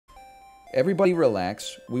Everybody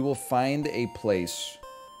relax. We will find a place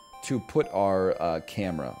to put our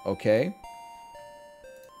camera, okay?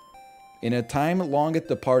 In a time long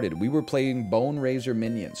departed, we were playing Boneraiser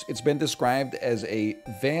Minions. It's been described as a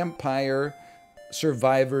vampire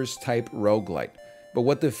survivors type roguelite. But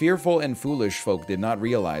what the fearful and foolish folk did not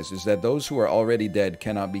realize is that those who are already dead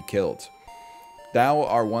cannot be killed. Thou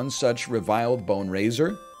art one such reviled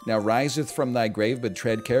Boneraiser. Now riseth from thy grave, but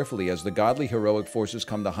tread carefully, as the godly heroic forces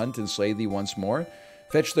come to hunt and slay thee once more.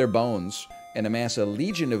 Fetch their bones, and amass a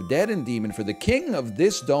legion of dead and demon, for the king of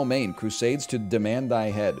this domain crusades to demand thy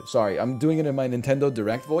head. Sorry, I'm doing it in my Nintendo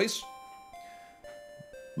Direct voice.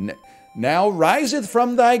 Now riseth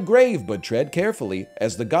from thy grave, but tread carefully,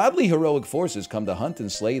 as the godly heroic forces come to hunt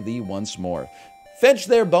and slay thee once more. Fetch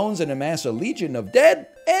their bones and amass a legion of dead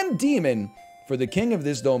and demon, for the king of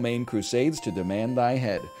this domain crusades to demand thy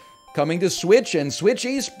head. Coming to Switch and Switch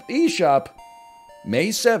eShop, May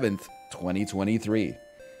 7th, 2023.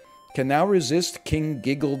 Can now resist King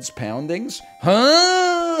Giggled's poundings?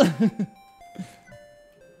 Huh?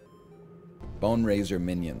 Boneraiser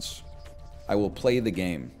Minions. I will play the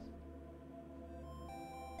game.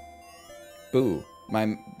 Boo.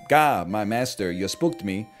 My master, you spooked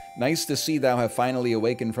me. Nice to see thou have finally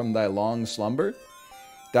awakened from thy long slumber.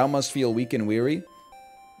 Thou must feel weak and weary.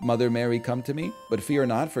 Mother Mary, come to me. But fear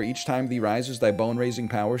not, for each time thee rises, thy bone-raising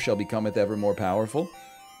power shall becometh ever more powerful.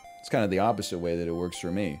 It's kind of the opposite way that it works for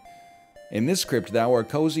me. In this crypt thou art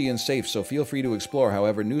cozy and safe, so feel free to explore.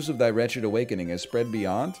 However, news of thy wretched awakening has spread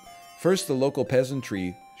beyond. First, the local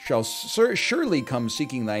peasantry shall surely come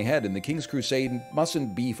seeking thy head, and the king's crusade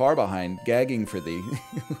mustn't be far behind, gagging for thee.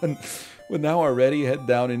 When thou art ready, head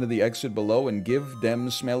down into the exit below and give them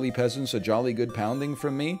smelly peasants a jolly good pounding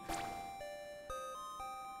from me.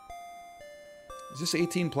 Is this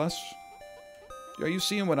 18 plus? Are you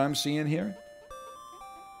seeing what I'm seeing here?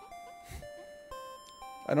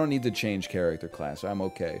 I don't need to change character class. I'm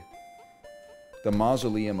okay. The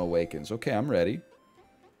mausoleum awakens. Okay, I'm ready.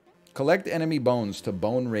 Collect enemy bones to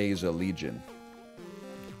Boneraise a legion.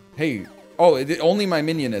 Hey, oh, only my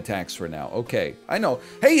minion attacks for now. Okay, I know.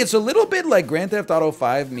 Hey, it's a little bit like Grand Theft Auto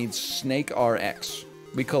 5 meets Snake RX.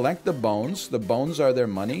 We collect the bones. The bones are their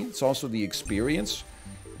money. It's also the experience.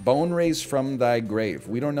 Boneraise from thy grave.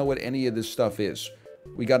 We don't know what any of this stuff is.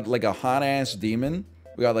 We got like a hot-ass demon.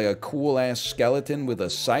 We got like a cool-ass skeleton with a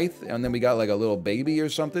scythe. And then we got like a little baby or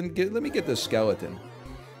something. Let me get the skeleton.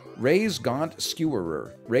 Raise gaunt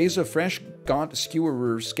skewerer. Raise a fresh gaunt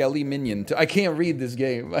skewerer skelly minion to... I can't read this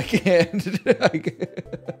game. I can't.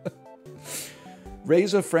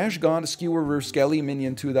 Raise a fresh gaunt skewerer skelly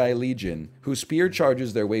minion to thy legion, whose spear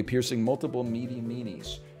charges their way, piercing multiple meaty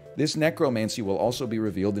meanies. This necromancy will also be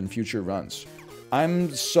revealed in future runs.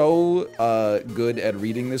 I'm so good at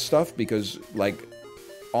reading this stuff because, like,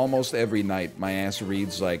 almost every night my ass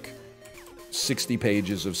reads, like, 60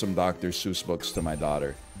 pages of some Dr. Seuss books to my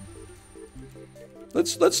daughter.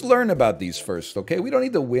 Let's learn about these first, okay? We don't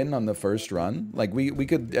need to win on the first run. Like, we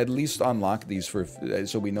could at least unlock these for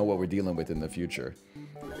so we know what we're dealing with in the future.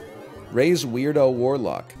 Raise Weirdo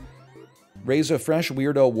Warlock. Raise a fresh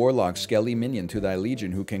Weirdo Warlock Skelly minion to thy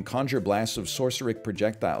legion who can conjure blasts of sorceric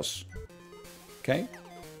projectiles. Okay?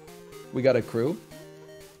 We got a crew.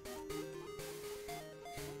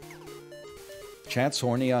 Chat's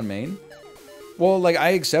horny on main. Well, like,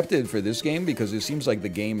 I accepted for this game because it seems like the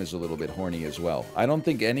game is a little bit horny as well. I don't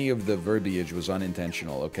think any of the verbiage was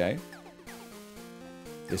unintentional, okay?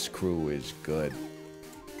 This crew is good.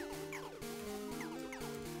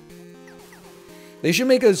 They should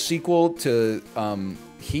make a sequel to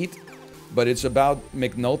Heat, but it's about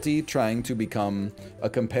McNulty trying to become a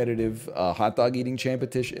competitive hot dog eating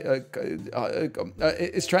competition.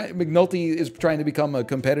 McNulty is trying to become a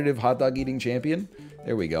competitive hot dog eating champion.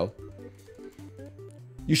 There we go.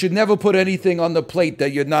 You should never put anything on the plate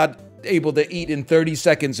that you're not able to eat in 30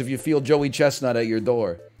 seconds if you feel Joey Chestnut at your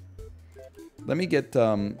door. Let me get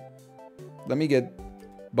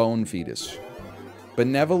Bone Fetus.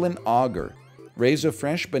 Benevolent Augur. Raise a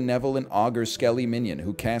fresh Benevolent Augur Skelly minion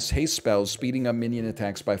who casts haste spells, speeding up minion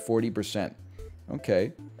attacks by 40%.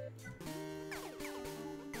 Okay.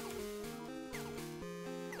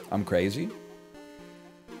 I'm crazy.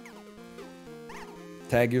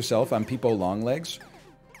 Tag yourself, I'm Peepo Longlegs.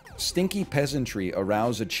 Stinky Peasantry,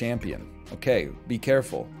 arouse a champion. Okay, be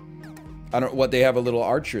careful. I don't... What, they have a little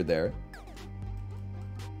archer there.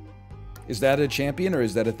 Is that a champion, or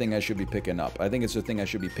is that a thing I should be picking up? I think it's a thing I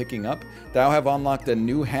should be picking up. Thou have unlocked a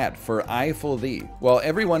new hat for eyeful thee. Well,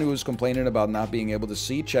 everyone who was complaining about not being able to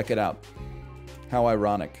see, check it out. How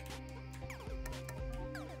ironic.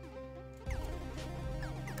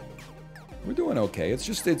 We're doing okay. It's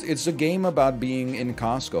just, it's a game about being in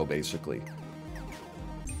Costco, basically.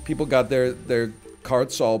 People got their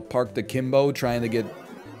carts all parked akimbo trying to get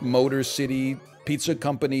Motor City Pizza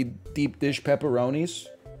Company deep dish pepperonis.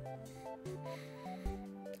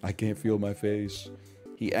 I can't feel my face.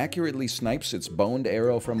 He accurately snipes its boned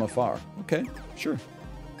arrow from afar. Okay, sure.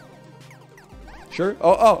 Sure.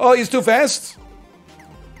 Oh, he's too fast.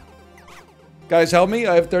 Guys, help me.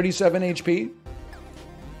 I have 37 HP.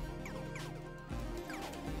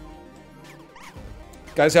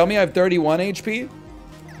 Guys, help me. I have 31 HP.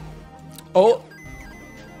 Oh.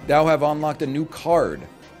 Thou have unlocked a new card.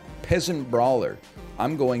 Peasant Brawler.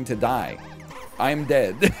 I'm going to die. I'm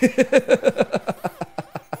dead.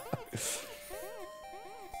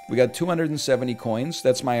 We got 270 coins.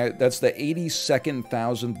 That's the 82nd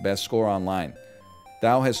thousandth best score online.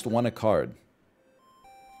 Thou hast won a card.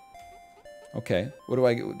 Okay. What do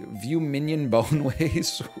I get? View minion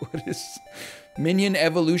boneways? What is minion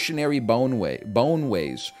evolutionary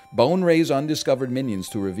boneways? Bone raise undiscovered minions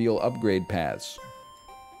to reveal upgrade paths.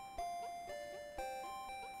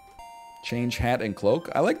 Change hat and cloak.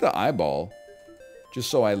 I like the eyeball. Just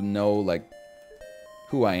so I know, like,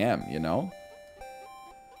 who I am, you know?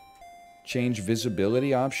 Change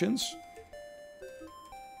visibility options.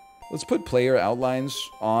 Let's put player outlines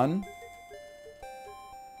on.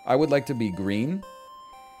 I would like to be green.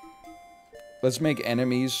 Let's make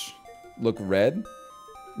enemies look red.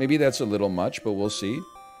 Maybe that's a little much, but we'll see.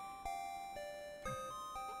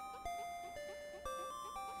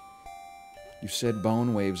 You said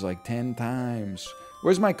bone waves like 10 times.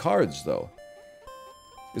 Where's my cards, though?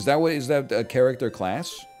 Is that a character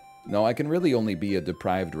class? No, I can really only be a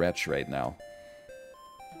deprived wretch right now.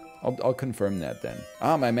 I'll confirm that then.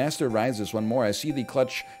 Ah, my master rises one more. I see thee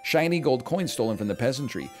clutch shiny gold coin stolen from the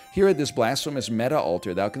peasantry. Here at this blasphemous meta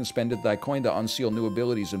altar, thou canst spend thy coin to unseal new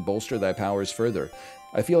abilities and bolster thy powers further.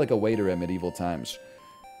 I feel like a waiter at medieval times.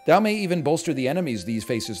 Thou may even bolster the enemies these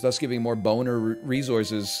faces, thus giving more boner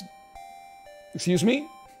resources. Excuse me?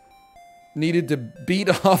 Needed to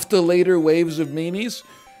beat off the later waves of memes?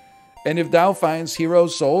 And if thou finds hero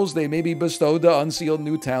souls, they may be bestowed to unseal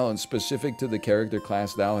new talents specific to the character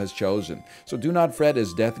class thou hast chosen. So do not fret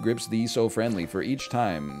as death grips thee so friendly, for each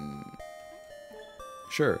time...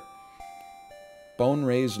 Sure. Bone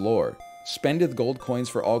Raise Lore. Spendeth gold coins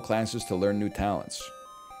for all classes to learn new talents.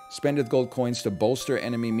 Spendeth gold coins to bolster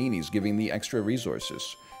enemy meanies, giving thee extra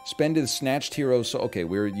resources. Spendeth snatched hero soul... Okay,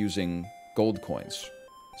 we're using gold coins.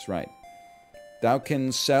 That's right. Thou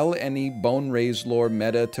can sell any Bone Raise Lore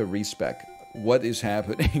meta to respec. What is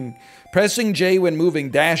happening? Pressing J when moving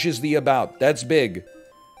dashes thee about. That's big.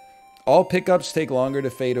 All pickups take longer to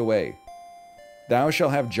fade away. Thou shall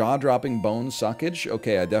have jaw-dropping bone suckage.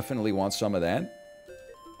 Okay, I definitely want some of that.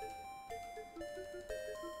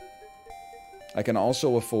 I can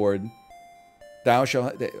also afford... Thou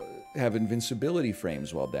shall have invincibility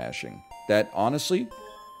frames while dashing. That, honestly,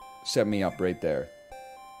 set me up right there.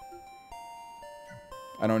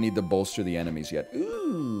 I don't need to bolster the enemies yet.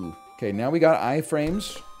 Ooh. Okay, now we got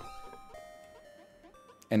iframes.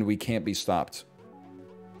 And we can't be stopped.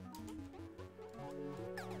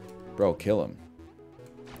 Bro, kill him.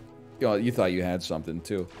 Yo, you thought you had something,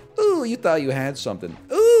 too. Ooh, you thought you had something.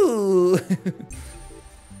 Ooh.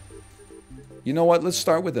 You know what? Let's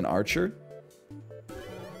start with an archer.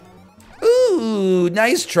 Ooh,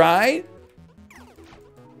 nice try.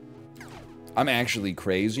 I'm actually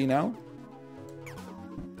crazy now.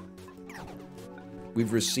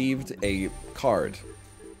 We've received a card.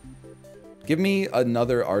 Give me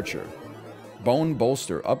another archer. Bone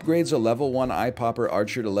Bolster. Upgrades a level 1 eye popper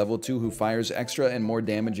archer to level 2 who fires extra and more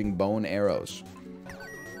damaging bone arrows.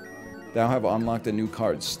 Thou have unlocked a new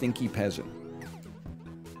card. Stinky Peasant.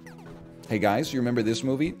 Hey guys, you remember this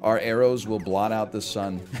movie? Our arrows will blot out the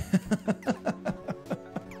sun.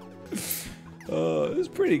 It's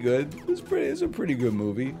pretty good. It's a pretty good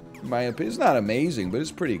movie. In my opinion, it's not amazing, but it's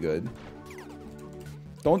pretty good.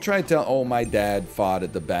 Don't try to tell, oh, my dad fought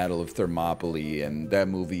at the Battle of Thermopylae, and that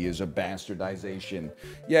movie is a bastardization.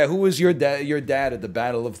 Yeah, who was your dad at the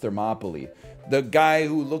Battle of Thermopylae? The guy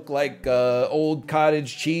who looked like old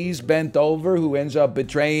cottage cheese bent over, who ends up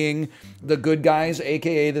betraying the good guys,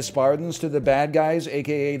 a.k.a. the Spartans, to the bad guys,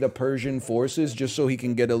 a.k.a. the Persian forces, just so he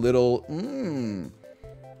can get a little,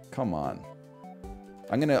 Come on.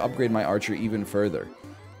 I'm going to upgrade my archer even further.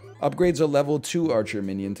 Upgrades a level 2 archer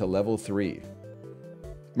minion to level 3.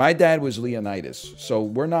 My dad was Leonidas, so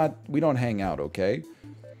we don't hang out, okay?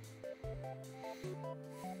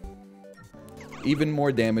 Even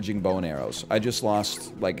more damaging bone arrows. I just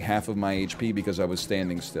lost like half of my HP because I was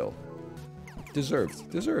standing still. Deserved.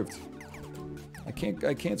 Deserved. I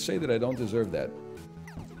can't say that I don't deserve that.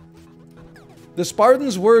 The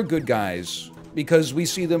Spartans were good guys because we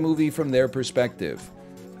see the movie from their perspective.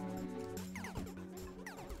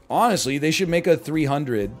 Honestly, they should make a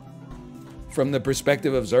 300 from the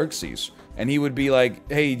perspective of Xerxes. And he would be like,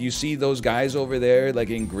 hey, you see those guys over there, like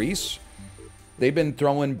in Greece? They've been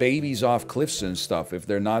throwing babies off cliffs and stuff if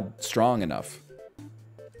they're not strong enough.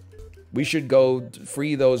 We should go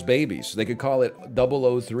free those babies. They could call it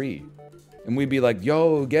 003. And we'd be like,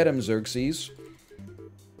 yo, get him, Xerxes.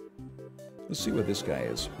 Let's see what this guy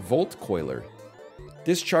is. Volt Coiler.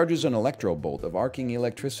 Discharges an electro bolt of arcing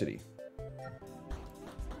electricity.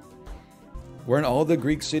 Weren't all the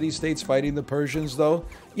Greek city-states fighting the Persians, though?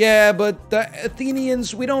 Yeah, but the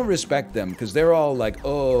Athenians, we don't respect them, because they're all like,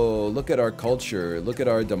 oh, look at our culture, look at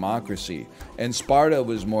our democracy. And Sparta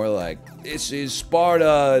was more like, this is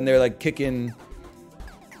Sparta, and they're like kicking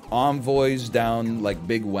envoys down like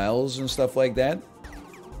big wells and stuff like that.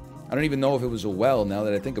 I don't even know if it was a well, now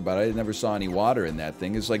that I think about it. I never saw any water in that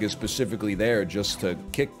thing. It's like it's specifically there just to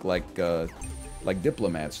kick like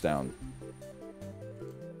diplomats down.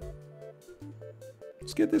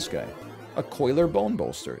 Let's get this guy. A Coiler Bone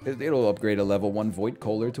Bolster. It'll upgrade a level 1 Void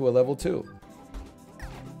Coiler to a level 2.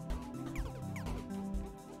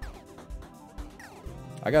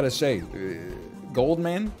 I gotta say,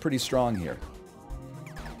 Goldman, pretty strong here.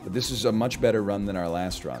 But this is a much better run than our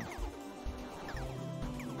last run.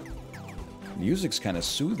 Music's kind of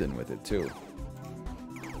soothing with it, too.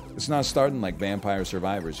 It's not starting like Vampire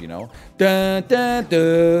Survivors, you know?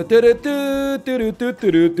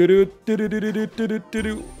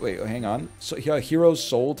 Wait, hang on. So, Hero's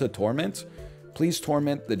Soul to Torment? Please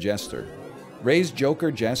torment the Jester. Raise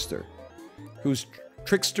Joker Jester, who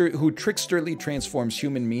tricksterly transforms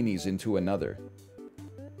human meanies into another.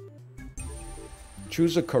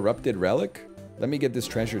 Choose a corrupted relic? Let me get this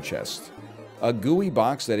treasure chest. A gooey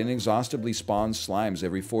box that inexhaustibly spawns slimes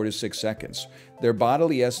every 4 to 6 seconds. Their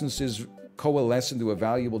bodily essences coalesce into a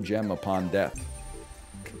valuable gem upon death.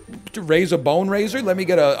 To raise a Boneraiser? Let me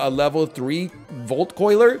get a level 3 Volt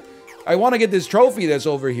Coiler? I want to get this trophy that's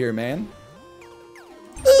over here, man.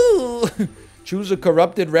 Ooh. Choose a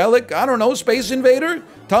corrupted relic? I don't know, Space Invader?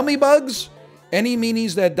 Tummy bugs? Any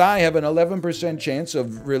meanies that die have an 11% chance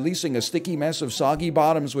of releasing a sticky mess of soggy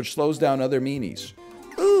bottoms which slows down other meanies.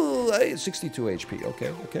 Ooh, 62 HP. Okay,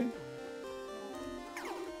 okay.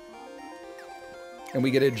 And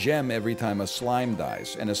we get a gem every time a slime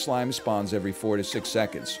dies. And a slime spawns every 4 to 6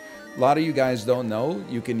 seconds. A lot of you guys don't know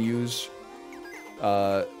you can use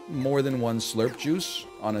more than one slurp juice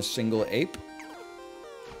on a single ape.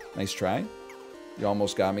 Nice try. You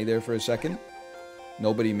almost got me there for a second.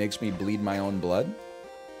 Nobody makes me bleed my own blood.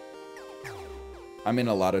 I'm in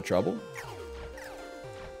a lot of trouble.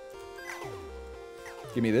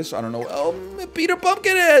 Give me this. I don't know. Oh, Peter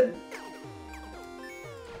Pumpkinhead!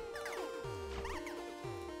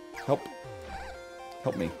 Help.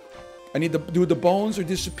 Help me. I need the... Dude, the bones are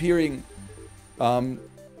disappearing.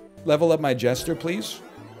 Level up my Jester, please.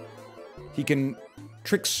 He can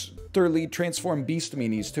tricksterly transform beast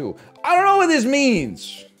meanies, too. I don't know what this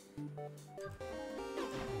means!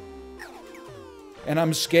 And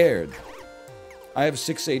I'm scared. I have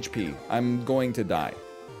 6 HP. I'm going to die.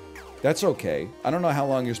 That's okay. I don't know how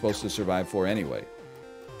long you're supposed to survive for anyway.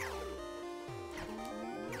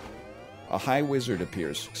 A high wizard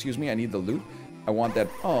appears. Excuse me, I need the loot. I want that...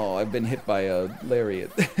 Oh, I've been hit by a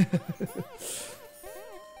lariat.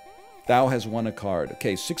 Thou has won a card.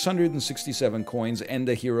 Okay, 667 coins and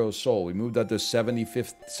a hero's soul. We moved up to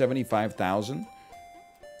 75,000.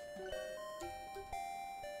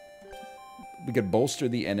 We could bolster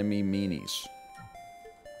the enemy meanies.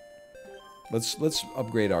 Let's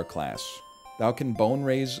upgrade our class. Thou can bone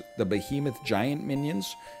raise the behemoth giant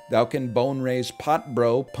minions. Thou can bone raise pot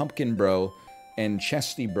bro, pumpkin bro, and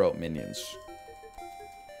chesty bro minions.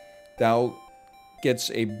 Thou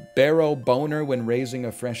gets a barrow boner when raising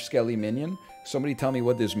a fresh skelly minion. Somebody tell me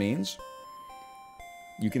what this means.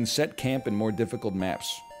 You can set camp in more difficult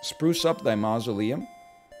maps. Spruce up thy mausoleum.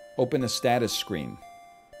 Open a status screen.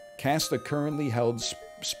 Cast a currently held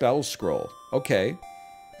spell scroll. Okay.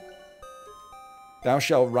 Thou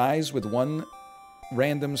shalt rise with one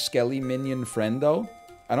random skelly minion friendo.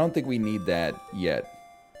 I don't think we need that yet.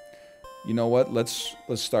 You know what? Let's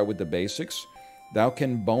start with the basics. Thou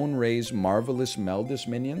can bone raise marvelous Meldus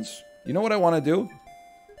minions. You know what I want to do?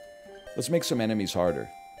 Let's make some enemies harder.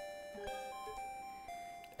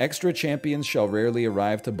 Extra champions shall rarely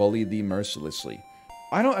arrive to bully thee mercilessly.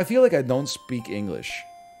 I feel like I don't speak English.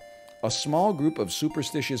 A small group of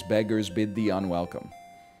superstitious beggars bid thee unwelcome.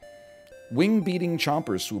 Wing-beating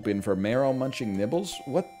chompers swoop in for marrow-munching nibbles?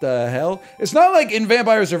 What the hell? It's not like in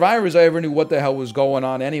Vampire Survivors I ever knew what the hell was going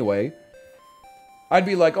on anyway. I'd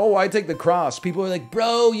be like, oh, I take the cross. People are like,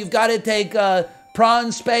 bro, you've got to take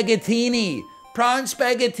prawn spaghettini. Prawn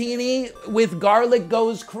spaghettini with garlic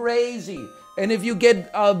goes crazy. And if you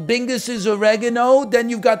get Bingus's oregano, then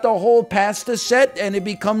you've got the whole pasta set and it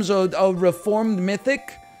becomes a reformed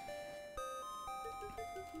mythic.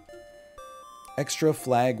 Extra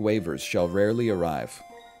flag waivers shall rarely arrive.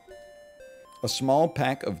 A small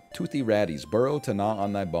pack of toothy ratties burrow to gnaw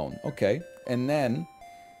on thy bone. Okay, and then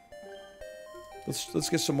let's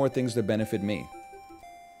get some more things that benefit me.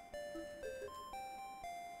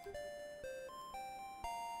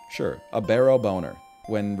 Sure, a barrow boner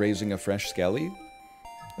when raising a fresh skelly.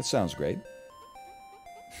 That sounds great.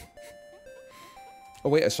 Oh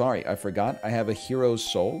wait, sorry, I forgot. I have a hero's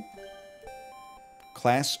soul.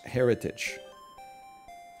 Class heritage.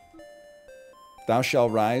 Thou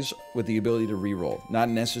shalt rise with the ability to reroll. Not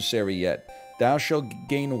necessary yet. Thou shalt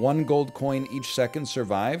gain 1 gold coin each second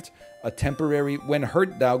survived. A temporary... When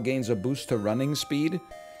hurt, thou gains a boost to running speed.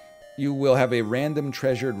 You will have a random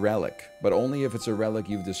treasured relic, but only if it's a relic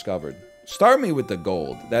you've discovered. Start me with the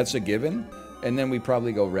gold. That's a given. And then we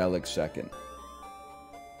probably go relic second.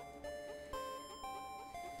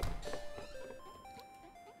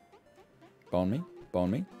 Bone me.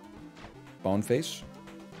 Bone me. Bone face.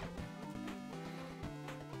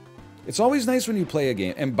 It's always nice when you play a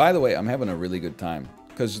game. And by the way, I'm having a really good time.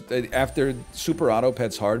 Because after Super Auto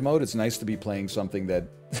Pets hard mode, it's nice to be playing something that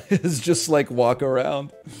is just like walk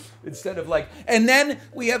around. Instead of like, and then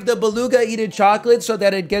we have the Beluga eat a chocolate so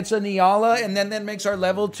that it gets a Niala, and then that makes our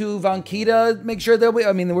level 2 Vankita make sure that we,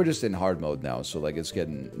 I mean, we're just in hard mode now, so like it's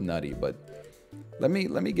getting nutty, but let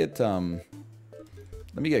me get Gaunt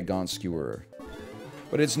Skewerer.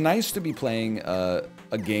 But it's nice to be playing a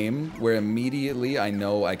game where immediately I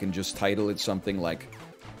know I can just title it something like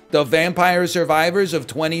The Vampire Survivors of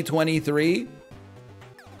 2023.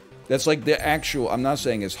 That's like the actual, I'm not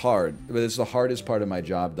saying it's hard, but it's the hardest part of my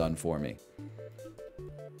job done for me.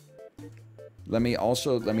 Let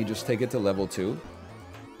me just take it to level 2.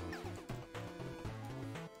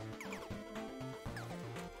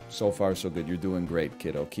 So far, so good. You're doing great,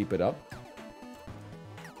 kiddo. Keep it up.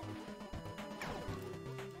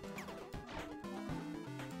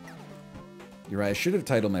 You're right, I should have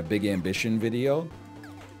titled my Big Ambition video.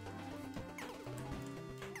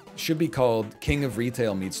 Should be called King of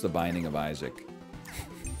Retail Meets the Binding of Isaac.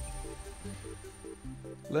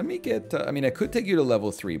 Let me get... I mean, I could take you to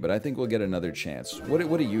level 3, but I think we'll get another chance. What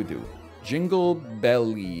do you do? Jingle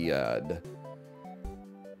Belliad.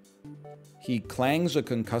 He clangs a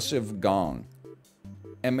concussive gong,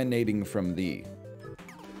 emanating from thee.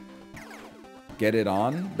 Get it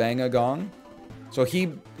on? Bang a gong? So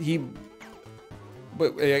he...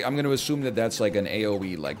 But I'm going to assume that that's like an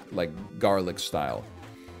AoE, like garlic style.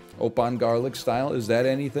 Opon garlic style, is that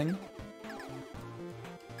anything?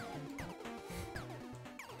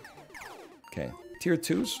 Okay, tier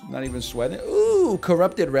 2s, not even sweating. Ooh,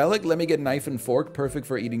 corrupted relic, let me get knife and fork, perfect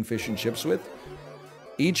for eating fish and chips with.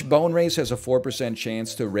 Each bone raise has a 4%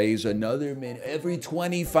 chance to raise another minute. Every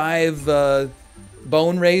 25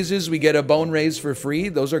 bone raises, we get a bone raise for free.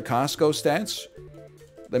 Those are Costco stats.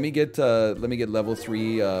 Let me get level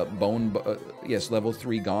 3 level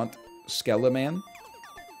 3 Gaunt Skeleman.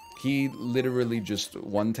 He literally just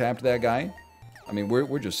one-tapped that guy. I mean,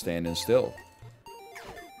 we're just standing still.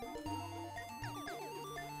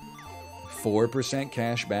 4%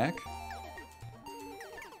 cash back.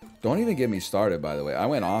 Don't even get me started, by the way. I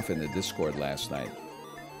went off in the Discord last night.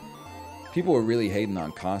 People were really hating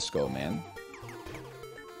on Costco, man.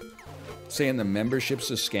 Saying the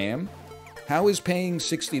membership's a scam. How is paying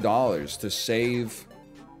 $60 to save,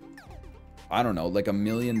 I don't know, like $1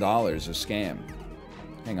 million a scam?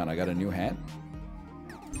 Hang on, I got a new hat.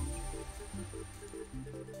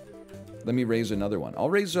 Let me raise another one.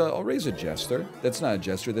 I'll raise a Jester. That's not a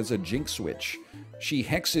Jester, that's a Jinx Switch. She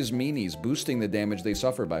hexes meanies, boosting the damage they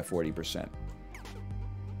suffer by 40%. I'm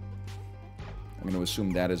going to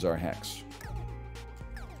assume that is our hex.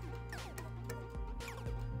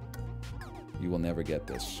 You will never get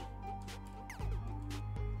this.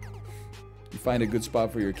 You find a good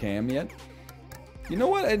spot for your cam yet? You know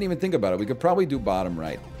what? I didn't even think about it. We could probably do bottom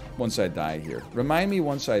right once I die here. Remind me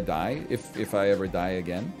once I die, if I ever die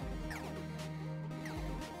again.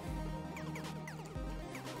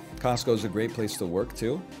 Costco's a great place to work,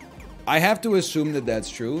 too. I have to assume that that's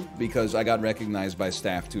true, because I got recognized by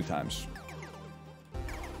staff 2 times.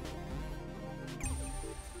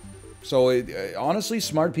 So, honestly,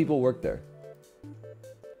 smart people work there.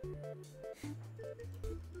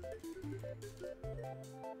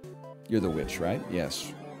 You're the witch, right?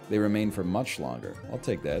 Yes. They remain for much longer. I'll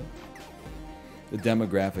take that. The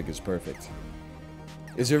demographic is perfect.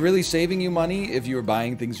 Is it really saving you money if you were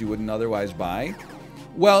buying things you wouldn't otherwise buy?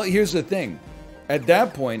 Well, here's the thing. At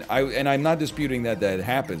that point, and I'm not disputing that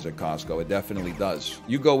happens at Costco. It definitely does.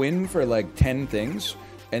 You go in for like 10 things,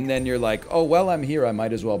 and then you're like, oh, well, I'm here. I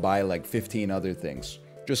might as well buy like 15 other things.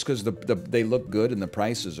 Just because they look good and the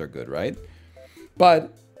prices are good, right?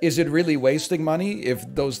 But is it really wasting money if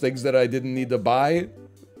those things that I didn't need to buy,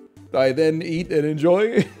 I then eat and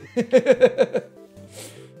enjoy? I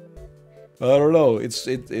don't know. It's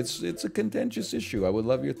a contentious issue. I would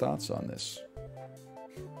love your thoughts on this.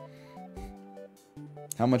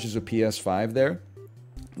 How much is a PS5 there?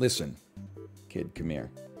 Listen, kid, come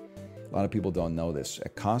here. A lot of people don't know this.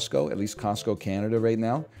 At Costco, at least Costco Canada right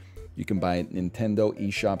now, you can buy Nintendo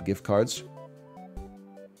eShop gift cards,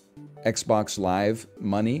 Xbox Live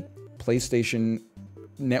money, PlayStation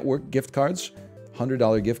Network gift cards,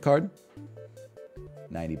 $100 gift card,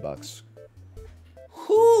 $90.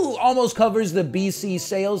 Whoo! Almost covers the BC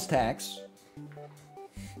sales tax.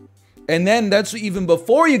 And then that's even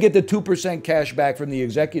before you get the 2% cash back from the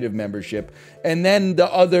executive membership. And then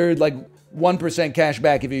the other, like, 1% cash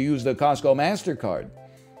back if you use the Costco MasterCard.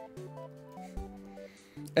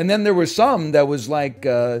 And then there were some that was like,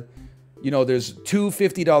 you know, there's two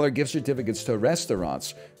 $50 gift certificates to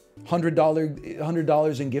restaurants.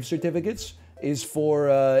 $100 in gift certificates is for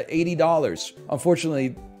 $80.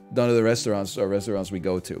 Unfortunately, none of the restaurants are restaurants we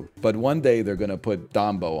go to. But one day they're going to put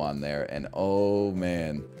Dombo on there. And oh,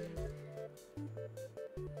 man.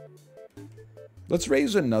 Let's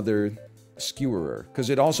raise another skewerer, because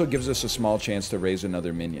it also gives us a small chance to raise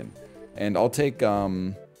another minion. And I'll take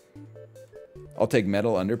metal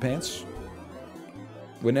underpants.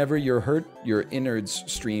 Whenever you're hurt, your innards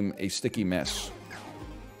stream a sticky mess.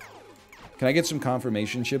 Can I get some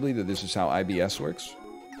confirmation, Chiblee, that this is how IBS works?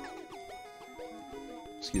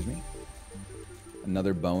 Excuse me.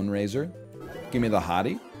 Another Boneraiser. Give me the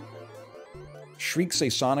hottie. Shrieks a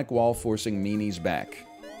sonic wall forcing meanies back.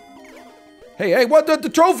 Hey, what the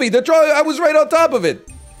trophy? I was right on top of it.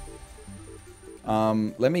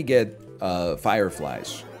 Let me get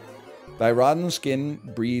fireflies. Thy rotten skin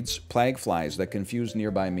breeds plague flies that confuse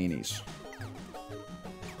nearby meanies.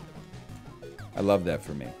 I love that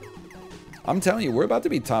for me. I'm telling you, we're about to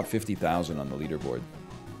be top 50,000 on the leaderboard.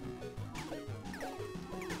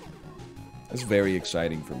 That's very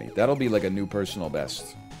exciting for me. That'll be like a new personal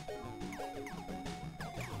best.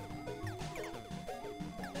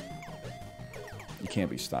 You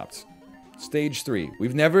can't be stopped. Stage 3.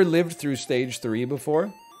 We've never lived through Stage 3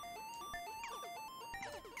 before.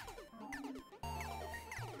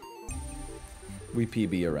 We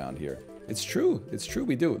PB around here. It's true. It's true,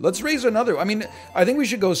 we do. Let's raise another. I mean, I think we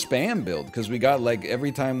should go spam build, because we got, like,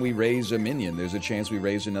 every time we raise a minion, there's a chance we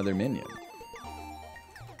raise another minion.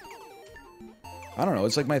 I don't know.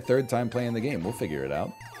 It's like my third time playing the game. We'll figure it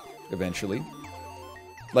out. Eventually.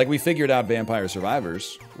 Like, we figured out Vampire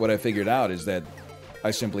Survivors. What I figured out is that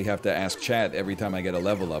I simply have to ask chat every time I get a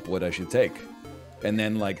level up what I should take. And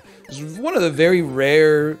then, like, this is one of the very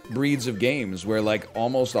rare breeds of games where, like,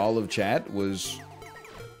 almost all of chat was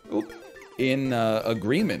in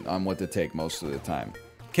agreement on what to take most of the time.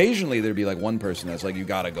 Occasionally, there'd be, like, one person that's like, you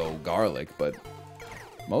gotta go garlic, but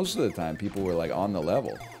most of the time, people were, like, on the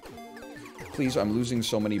level. Please, I'm losing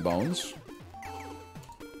so many bones.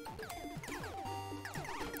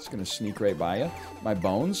 It's gonna sneak right by you. My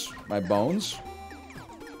bones. My bones.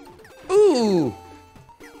 Ooh!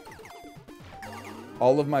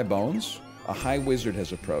 All of my bones? A high wizard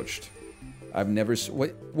has approached. I've never...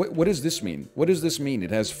 What does this mean? What does this mean? It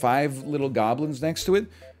has 5 little goblins next to it?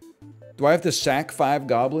 Do I have to sack 5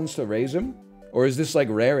 goblins to raise him? Or is this like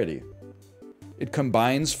rarity? It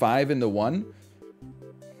combines 5 into 1?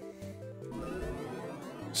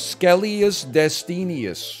 Skellius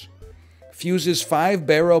Destinius. Fuses 5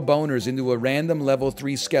 barrow boners into a random level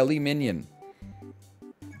 3 skelly minion.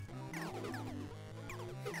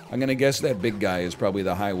 I'm gonna guess that big guy is probably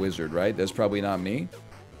the high wizard, right? That's probably not me.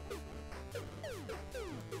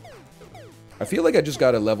 I feel like I just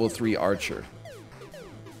got a level 3 archer.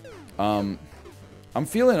 I'm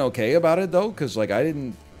feeling okay about it though, because like I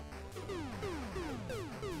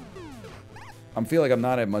feel like I'm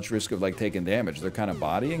not at much risk of like taking damage. They're kind of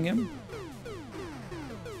bodying him.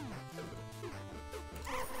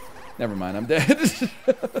 Never mind, I'm dead.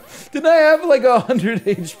 Didn't I have like 100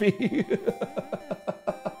 HP?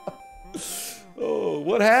 Oh,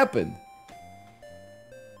 what happened?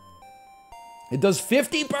 It does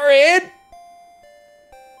 50 per hit?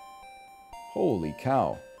 Holy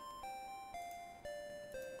cow.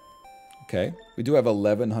 Okay. We do have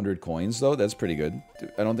 1,100 coins, though. That's pretty good.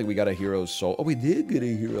 I don't think we got a hero's soul. Oh, we did get a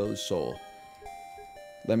hero's soul.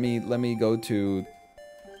 Let me go to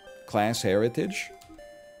class heritage.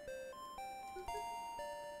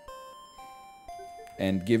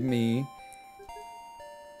 And give me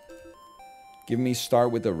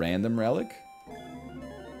start with a random relic.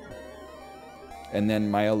 And then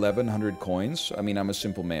my 1,100 coins. I mean, I'm a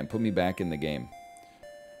simple man. Put me back in the game.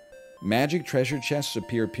 Magic treasure chests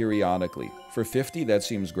appear periodically. For 50, that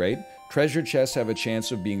seems great. Treasure chests have a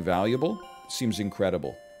chance of being valuable. Seems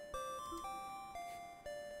incredible.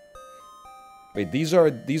 Wait, these are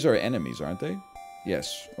enemies, aren't they?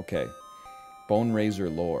 Yes, okay. Boneraiser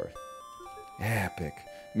lore. Epic.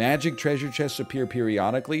 Magic treasure chests appear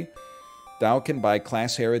periodically. Thou can buy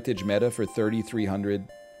class heritage meta for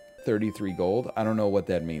 3,333 gold. I don't know what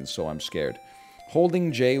that means, so I'm scared.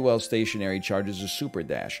 Holding J while stationary charges a super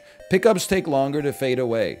dash. Pickups take longer to fade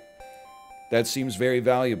away. That seems very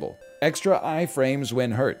valuable. Extra iframes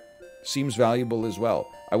when hurt. Seems valuable as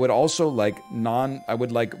well. I would also like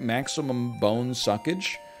maximum bone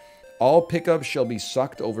suckage. All pickups shall be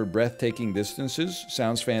sucked over breathtaking distances.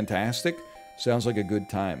 Sounds fantastic. Sounds like a good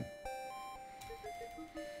time.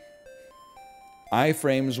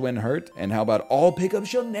 Iframes when hurt. And how about all pickups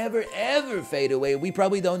shall never ever fade away? We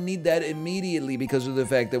probably don't need that immediately because of the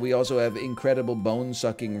fact that we also have incredible bone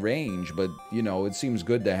sucking range. But, you know, it seems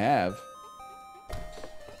good to have.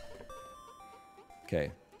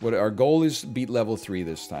 Okay. What our goal is beat level 3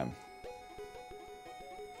 this time.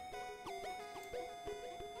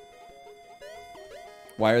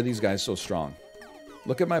 Why are these guys so strong?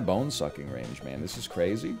 Look at my bone sucking range, man. This is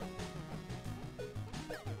crazy.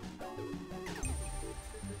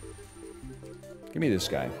 Give me this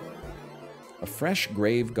guy. A fresh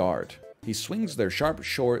grave guard. He swings their sharp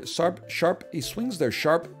sword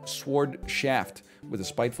shaft with a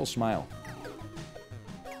spiteful smile.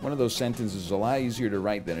 One of those sentences is a lot easier to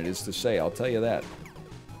write than it is to say, I'll tell you that.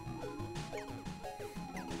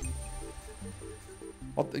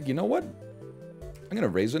 You know what? I'm gonna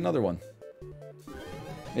raise another one.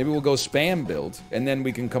 Maybe we'll go spam build, and then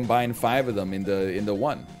we can combine 5 of them into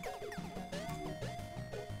one.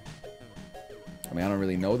 I mean, I don't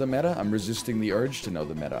really know the meta. I'm resisting the urge to know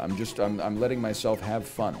the meta. I'm letting myself have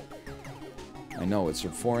fun. I know, it's a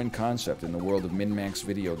foreign concept in the world of min-max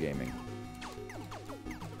video gaming.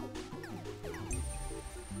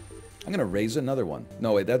 I'm gonna raise another one.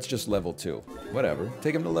 No, wait, that's just level 2. Whatever.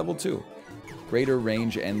 Take him to level 2. Greater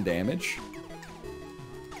range and damage.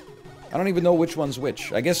 I don't even know which one's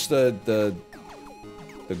which. I guess the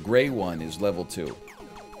gray one is level 2.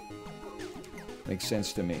 Makes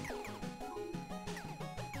sense to me.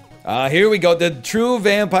 Here we go. The true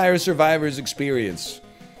Vampire Survivors experience.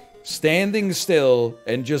 Standing still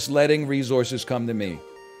and just letting resources come to me.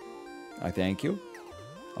 I thank you.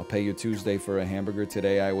 I'll pay you Tuesday for a hamburger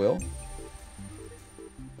today, I will.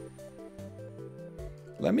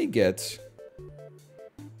 Let me get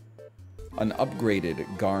an upgraded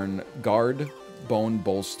guard bone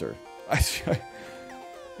bolster.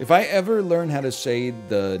 If I ever learn how to say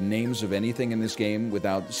the names of anything in this game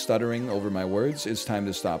without stuttering over my words, it's time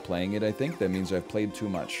to stop playing it, I think. That means I've played too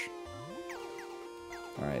much.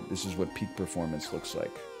 Alright, this is what peak performance looks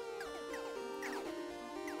like.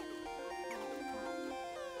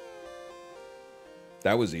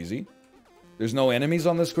 That was easy. There's no enemies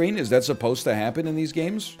on the screen? Is that supposed to happen in these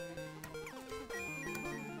games?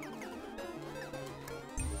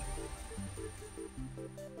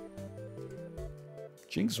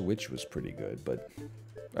 Jinx Witch was pretty good, but...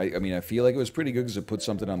 I mean, I feel like it was pretty good because it put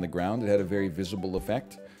something on the ground. It had a very visible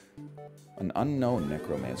effect. An unknown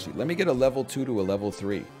necromancy. Let me get a level 2 to a level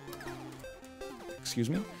 3. Excuse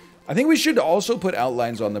me? I think we should also put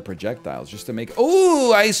outlines on the projectiles just to make...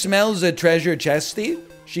 Ooh, I smells a treasure chesty.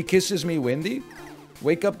 She kisses me windy.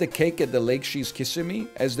 Wake up the cake at the lake she's kissing me,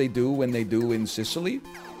 as they do when they do in Sicily.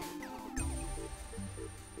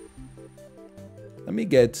 Let me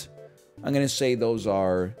get... I'm going to say those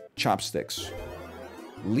are chopsticks.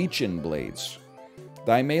 Leechin blades.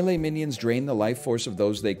 Thy melee minions drain the life force of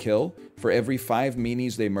those they kill. For every 5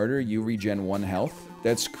 meanies they murder, you regen 1 health.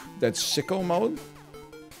 That's sicko mode?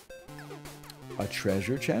 A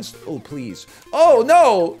treasure chest? Oh, please. Oh,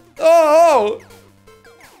 no! Oh!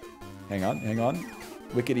 Hang on, hang on.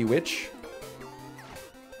 Wickety witch.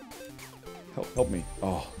 Help me.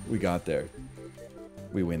 Oh, we got there.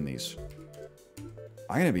 We win these.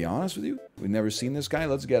 I'm gonna be honest with you. We've never seen this guy.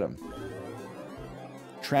 Let's get him.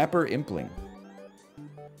 Trapper Impling.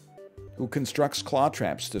 Who constructs claw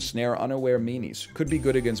traps to snare unaware meanies. Could be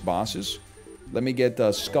good against bosses. Let me get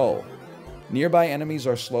Skull. Nearby enemies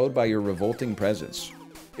are slowed by your revolting presence.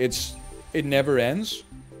 It's It never ends?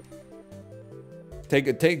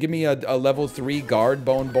 Give me a level 3 guard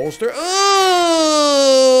bone bolster.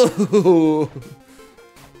 Oh!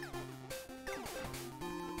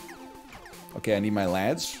 Okay, I need my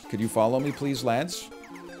lads. Could you follow me, please, lads?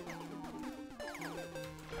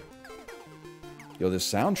 Yo, this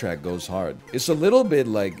soundtrack goes hard. It's a little bit,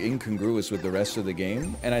 like, incongruous with the rest of the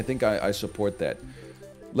game, and I think I support that.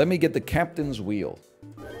 Let me get the captain's wheel.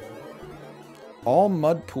 All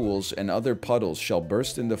mud pools and other puddles shall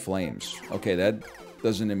burst into flames. Okay, that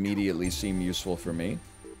doesn't immediately seem useful for me.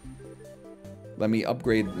 Let me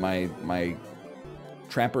upgrade my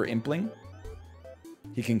Trapper Impling.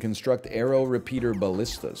 He can construct arrow repeater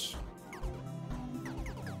ballistas.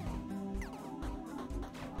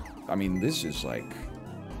 I mean, this is like...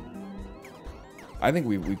 I think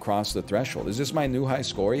we crossed the threshold. Is this my new high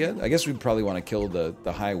score yet? I guess we'd probably want to kill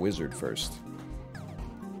the high wizard first.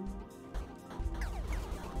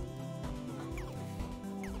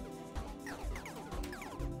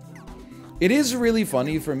 It is really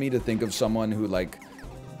funny for me to think of someone who, like,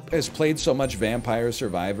 has played so much Vampire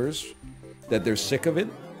Survivors that they're sick of it.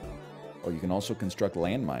 Oh, you can also construct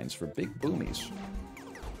landmines for big boomies.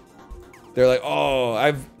 They're like, oh,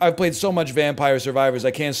 I've played so much Vampire Survivors,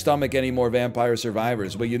 I can't stomach any more Vampire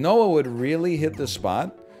Survivors. But you know what would really hit the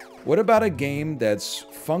spot? What about a game that's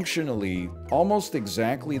functionally almost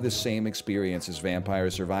exactly the same experience as Vampire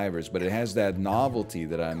Survivors, but it has that novelty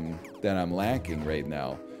that I'm lacking right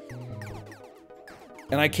now?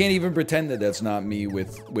 And I can't even pretend that that's not me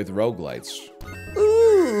with roguelites.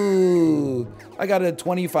 Ooh! I got a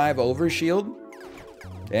 25 overshield.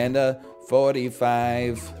 And a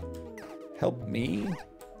 45... Help me.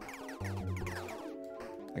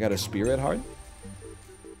 I got a spirit heart.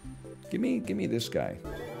 Give me this guy.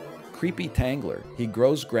 Creepy Tangler. He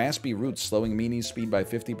grows graspy roots, slowing Meanie's speed by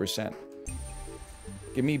 50%.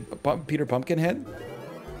 Give me Peter Pumpkinhead.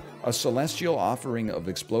 A celestial offering of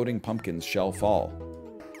exploding pumpkins shall fall.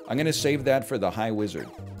 I'm gonna save that for the High Wizard.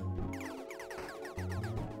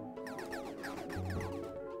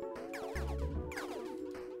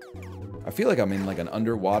 I feel like I'm in like an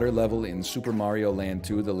underwater level in Super Mario Land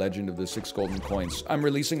 2, The Legend of the Six Golden Coins. I'm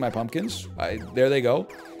releasing my pumpkins. There they go.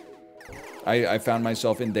 I found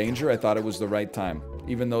myself in danger. I thought it was the right time,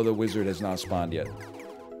 even though the wizard has not spawned yet.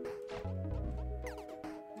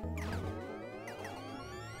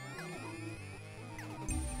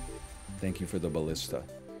 Thank you for the ballista.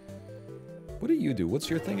 What do you do? What's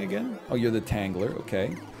your thing again? Oh, you're the Tangler.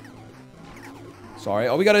 Okay. Sorry.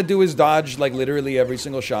 All we gotta do is dodge, like, literally every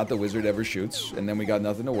single shot the wizard ever shoots, and then we got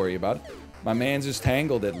nothing to worry about. My man's is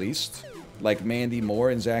tangled, at least. Like Mandy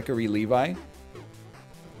Moore and Zachary Levi.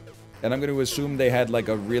 And I'm gonna assume they had, like,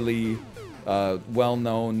 a really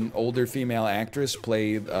well-known older female actress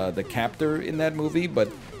play the captor in that movie,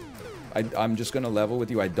 but I'm just gonna level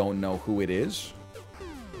with you. I don't know who it is.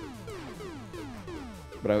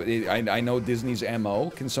 But I know Disney's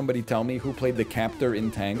MO. Can somebody tell me who played the captor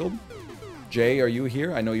in Tangled? Jay, are you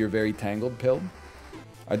here? I know you're very Tangled pilled.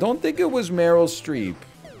 I don't think it was Meryl Streep.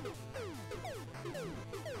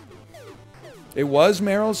 It was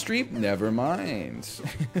Meryl Streep? Never mind.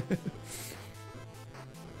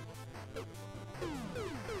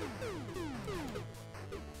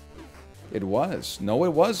 It was. No,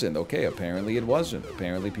 it wasn't. Okay, apparently it wasn't.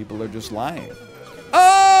 Apparently people are just lying.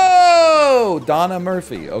 Oh! Donna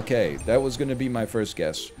Murphy. Okay, that was going to be my first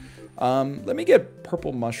guess. Let me get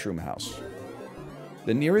Purple Mushroom House.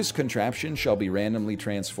 The nearest contraption shall be randomly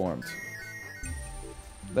transformed.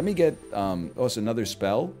 Let me get, oh, it's another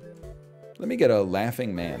spell? Let me get a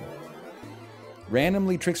Laughing Man.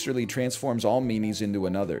 Randomly tricksterly transforms all meanies into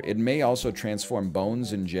another. It may also transform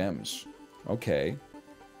bones and gems. Okay.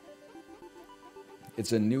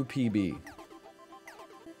 It's a new PB.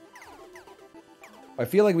 I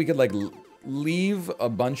feel like we could, like, leave a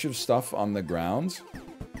bunch of stuff on the ground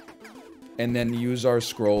and then use our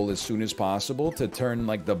scroll as soon as possible to turn,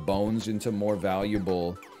 like, the bones into more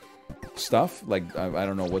valuable stuff. Like, I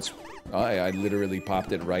don't know what's... I literally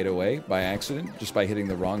popped it right away by accident, just by hitting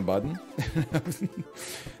the wrong button.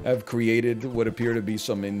 I've created what appear to be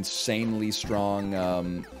some insanely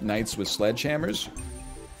strong knights with sledgehammers.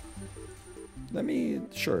 Let me...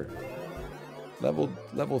 Sure.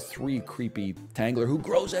 Level 3 creepy Tangler who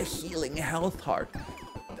grows a healing health heart.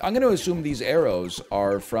 I'm going to assume these arrows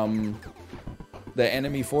are from the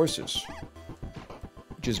enemy forces,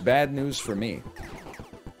 which is bad news for me.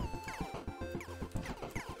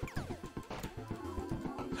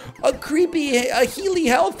 A Healy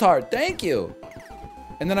health heart, thank you!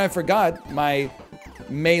 And then I forgot, my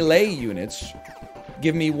melee units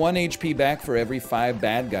give me 1 HP back for every 5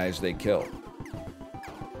 bad guys they kill.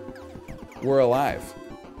 We're alive.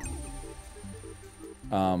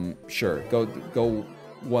 Sure. Go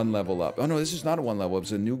one level up. Oh no, this is not a one level up.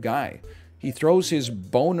 It's a new guy. He throws his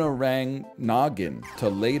Bonerang noggin to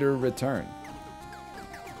later return.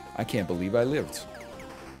 I can't believe I lived.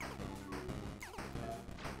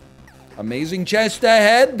 Amazing chest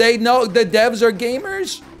ahead. They know the devs are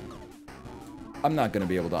gamers. I'm not going to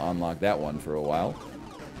be able to unlock that one for a while.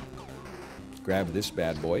 Grab this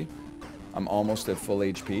bad boy. I'm almost at full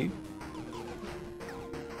HP.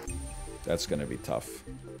 That's going to be tough.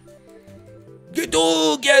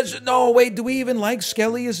 Oh, yes. No, wait. Do we even like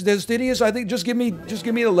Skelly as Destidius? I think just give me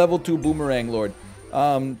the level 2 Boomerang Lord.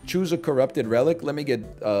 Choose a corrupted relic. Let me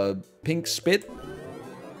get pink spit.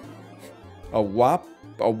 A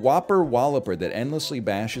whopper walloper that endlessly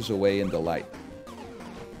bashes away in delight.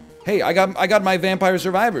 Hey, I got my vampire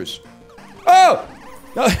survivors. Oh!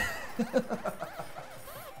 No.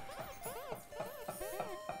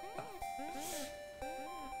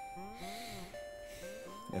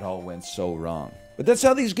 It all went so wrong. But that's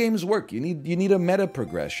how these games work. You need a meta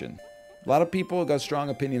progression. A lot of people got strong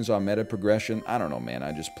opinions on meta progression. I don't know, man.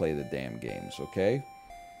 I just play the damn games, okay?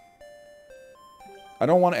 I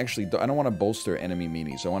don't want to bolster enemy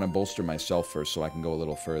meanies. I want to bolster myself first so I can go a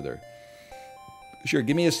little further. Sure,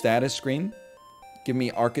 give me a status screen. Give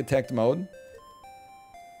me architect mode.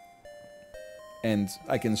 And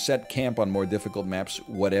I can set camp on more difficult maps,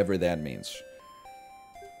 whatever that means.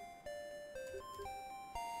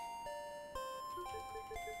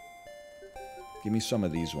 Give me some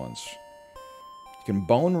of these ones. You can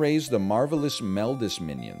bone raise the marvelous Meldus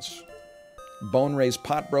minions. Bone raise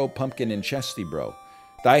Pot Bro, Pumpkin, and Chesty Bro.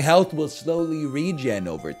 Thy health will slowly regen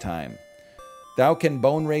over time. Thou can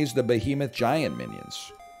bone raise the Behemoth Giant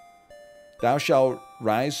minions. Thou shalt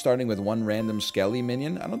rise starting with one random Skelly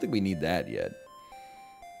minion. I don't think we need that yet.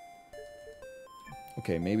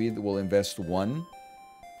 Okay, maybe we'll invest one.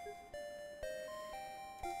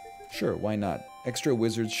 Sure, why not? Extra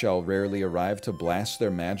wizards shall rarely arrive to blast their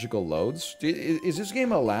magical loads. Is this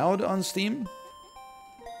game allowed on Steam?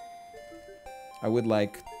 I would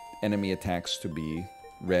like enemy attacks to be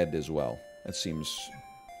red as well. That seems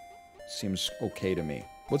okay to me.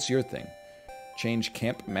 What's your thing? Change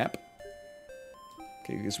camp map?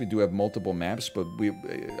 Okay, I guess we do have multiple maps, but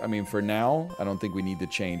I mean, for now, I don't think we need to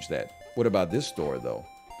change that. What about this door, though?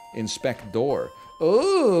 Inspect door.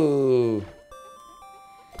 Oh!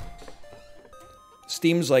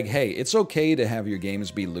 Steam's like, hey, it's okay to have your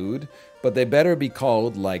games be lewd, but they better be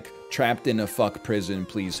called, like, trapped in a fuck prison,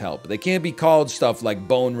 please help. They can't be called stuff like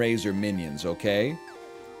Boneraiser Minions, okay?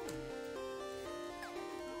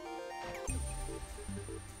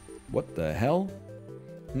 What the hell?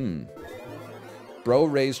 Bro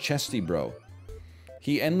raised Chesty Bro.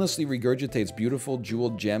 He endlessly regurgitates beautiful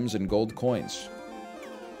jeweled gems and gold coins.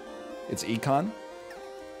 It's Econ?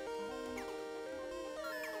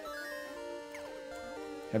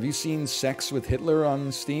 Have you seen Sex with Hitler on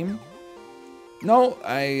Steam? No,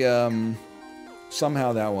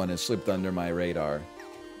 somehow that one has slipped under my radar.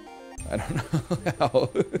 I don't know how.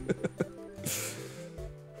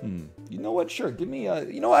 You know what? Sure, give me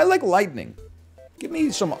I like lightning. Give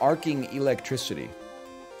me some arcing electricity.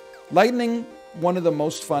 Lightning, one of the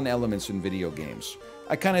most fun elements in video games.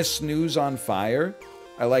 I kind of snooze on fire.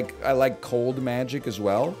 I like cold magic as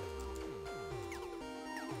well.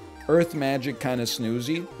 Earth magic, kind of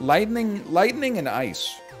snoozy. Lightning and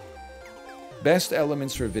ice. Best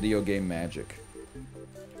elements for video game magic.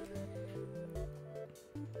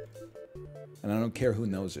 And I don't care who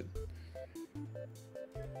knows it.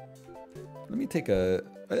 Let me take a...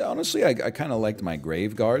 Honestly, I kind of liked my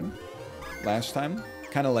Grave Guard last time.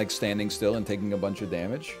 Kind of like standing still and taking a bunch of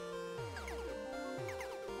damage.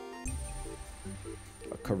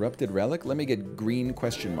 A corrupted relic? Let me get green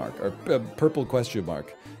question mark. Or purple question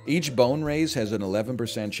mark. Each bone raise has an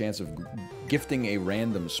 11% chance of gifting a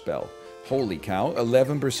random spell. Holy cow.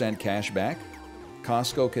 11% cash back.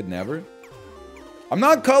 Costco could never. I'm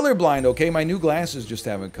not colorblind, okay? My new glasses just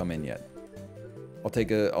haven't come in yet. I'll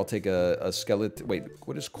take a skeleton. Wait,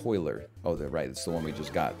 what is Coiler? Oh, they're right. It's the one we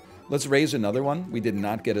just got. Let's raise another one. We did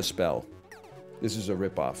not get a spell. This is a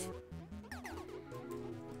ripoff.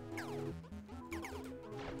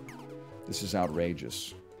 This is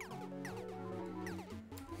outrageous.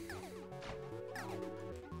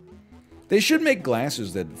 They should make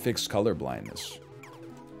glasses that fix color blindness.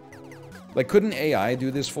 Like, couldn't AI do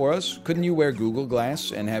this for us? Couldn't you wear Google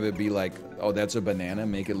Glass and have it be like, oh, that's a banana,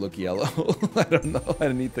 make it look yellow? I don't know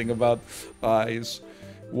anything about eyes.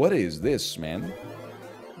 What is this, man?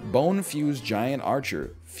 Bone fused giant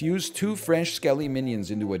archer. Fuse 2 fresh skelly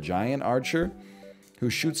minions into a giant archer who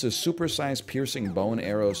shoots a supersized piercing bone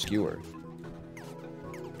arrow skewer.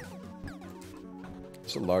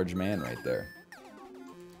 It's a large man right there.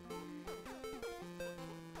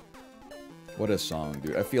 What a song,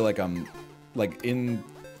 dude. I feel like I'm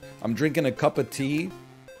drinking a cup of tea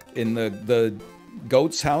in the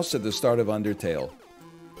goat's house at the start of Undertale.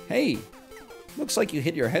 Hey, looks like you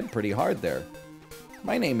hit your head pretty hard there.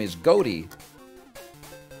 My name is Goaty.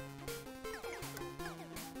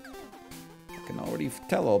 I can already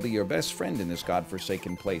tell I'll be your best friend in this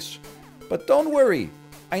godforsaken place. But don't worry.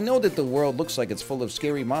 I know that the world looks like it's full of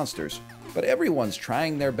scary monsters, but everyone's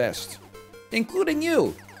trying their best. Including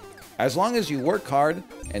you. As long as you work hard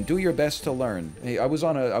and do your best to learn. Hey, I was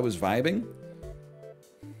vibing.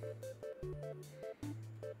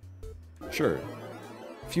 Sure.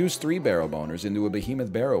 Fuse 3 barrow boners into a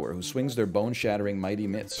behemoth barrower who swings their bone-shattering mighty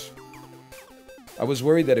mitts. I was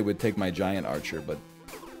worried that it would take my giant archer, but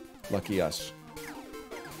lucky us.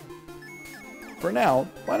 For now,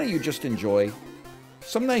 why don't you just enjoy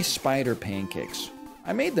some nice spider pancakes?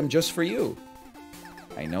 I made them just for you.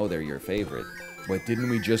 I know they're your favorite. What, didn't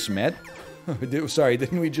we just met? Sorry,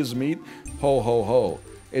 didn't we just meet? Ho, ho, ho.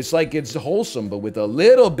 It's like it's wholesome, but with a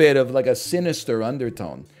little bit of like a sinister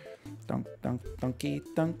undertone. Dunk, dunk, dunky,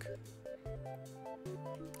 dunk.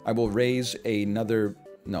 I will raise another...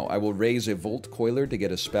 No, I will raise a Volt Coiler to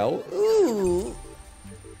get a spell. Ooh!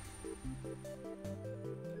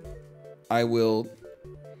 I will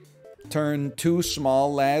turn 2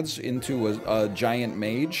 small lads into a giant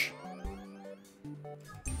mage.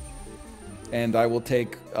 And I will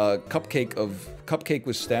take a Cupcake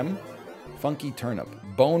with Stem. Funky Turnip.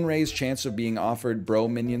 Bone Raise chance of being offered bro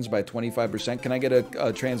minions by 25%. Can I get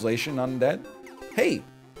a translation on that? Hey,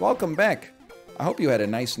 welcome back. I hope you had a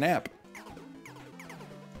nice nap.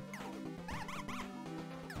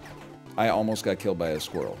 I almost got killed by a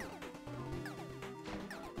squirrel.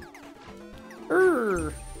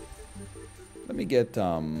 Let me get,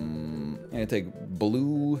 I'm gonna take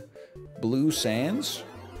Blue Sands.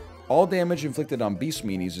 All damage inflicted on beast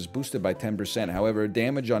meanies is boosted by 10%. However,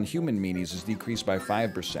 damage on human meanies is decreased by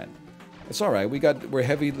 5%. It's alright, we're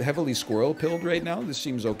heavily squirrel pilled right now. This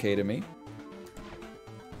seems okay to me.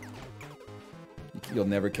 You'll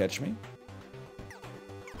never catch me.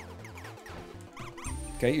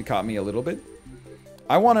 Okay, you caught me a little bit.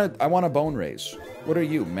 I want a bone raise. What are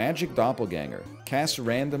you? Magic Doppelganger. Cast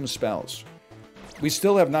random spells. We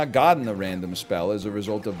still have not gotten a random spell as a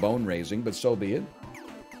result of bone raising, but so be it.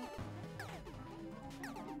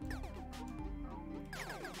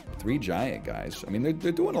 3 giant guys. I mean,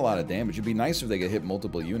 they're doing a lot of damage. It'd be nice if they could hit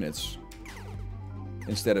multiple units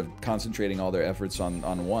instead of concentrating all their efforts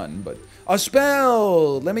on one, but... A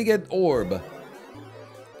spell! Let me get Orb.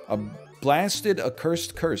 A blasted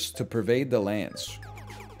accursed curse to pervade the lands.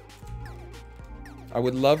 I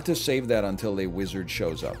would love to save that until a wizard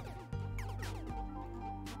shows up.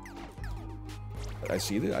 I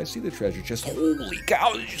see the treasure chest. Holy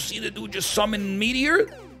cow, did you see the dude just summon Meteor?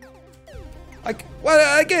 I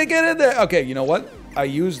can't get in there. Okay, you know what? I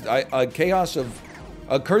used a curse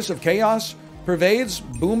of chaos pervades.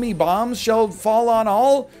 Boomy bombs shall fall on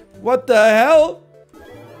all. What the hell?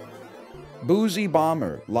 Boozy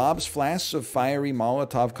bomber lobs flasks of fiery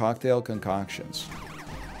Molotov cocktail concoctions.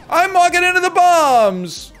 I'm walking into the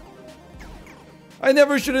bombs. I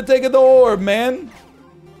never should have taken the orb, man.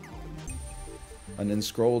 An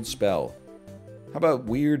enscrolled spell. How about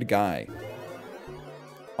weird guy?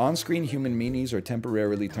 On-screen human meanies are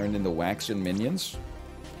temporarily turned into waxen minions.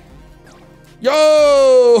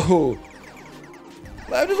 Yo!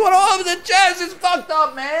 I just want to open the chest. It's fucked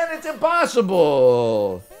up, man. It's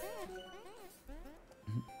impossible.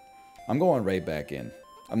 I'm going right back in.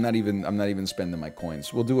 I'm not even spending my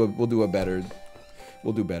coins. We'll do better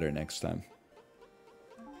next time.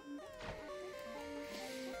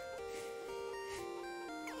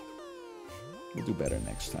 We'll do better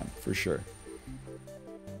next time, for sure.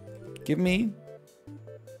 Give me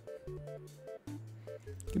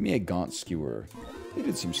a Gaunt Skewerer. He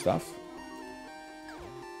did some stuff.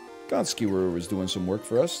 Gaunt Skewerer was doing some work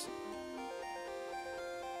for us.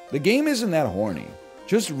 The game isn't that horny.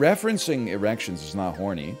 Just referencing erections is not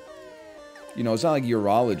horny. You know, it's not like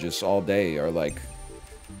urologists all day are like,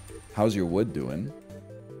 how's your wood doing?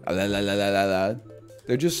 La, la, la, la, la, la.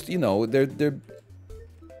 They're just, you know, they're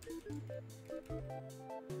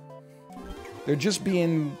just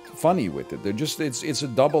being funny with it. They're just, it's a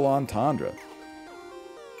double entendre.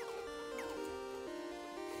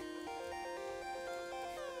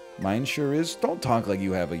 Mine sure is. Don't talk like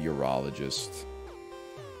you have a urologist.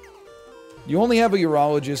 You only have a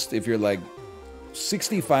urologist if you're like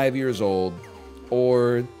 65 years old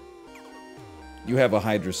or you have a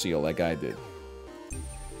hydrocele like I did.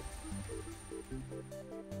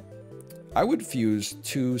 I would fuse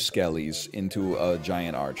 2 skellies into a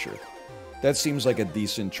giant archer. That seems like a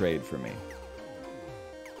decent trade for me.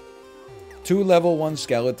 2 level 1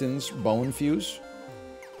 skeletons, bone fuse.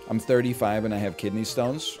 I'm 35 and I have kidney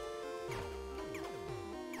stones.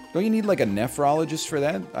 Don't you need like a nephrologist for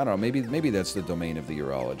that? I don't know, maybe that's the domain of the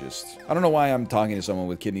urologist. I don't know why I'm talking to someone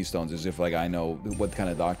with kidney stones as if like I know what kind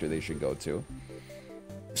of doctor they should go to.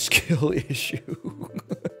 Skill issue.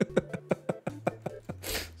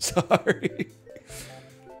 Sorry.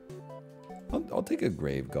 I'll take a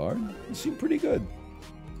grave guard. You seem pretty good.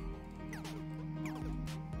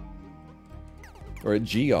 Or a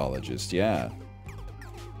geologist, yeah.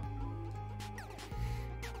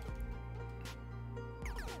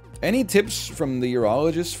 Any tips from the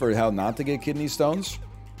urologist for how not to get kidney stones?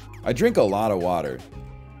 I drink a lot of water.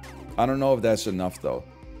 I don't know if that's enough, though.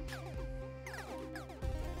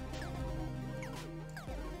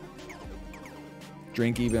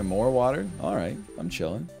 Drink even more water? Alright, I'm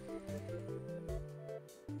chilling.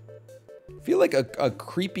 I feel like a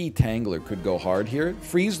creepy Tangler could go hard here.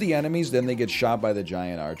 Freeze the enemies, then they get shot by the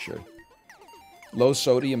giant archer. Low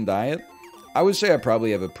sodium diet? I would say I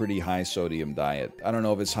probably have a pretty high sodium diet. I don't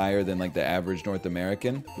know if it's higher than like the average North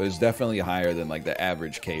American, but it's definitely higher than like the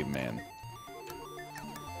average caveman.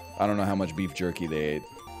 I don't know how much beef jerky they ate.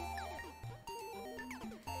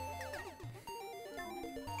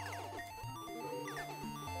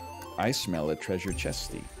 I smell a treasure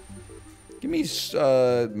chesty. Give me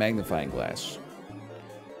magnifying glass.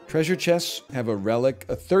 Treasure chests have a relic,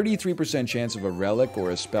 a 33% chance of a relic or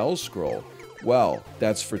a spell scroll. Well,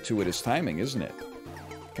 that's fortuitous timing, isn't it?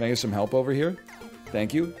 Can I get some help over here?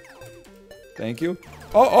 Thank you. Thank you.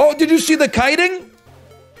 Oh, did you see the kiting?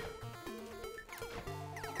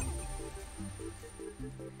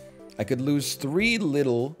 I could lose 3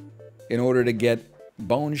 little in order to get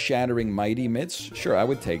bone-shattering mighty mitts. Sure, I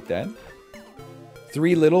would take that.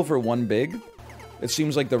 3 little for 1 big. It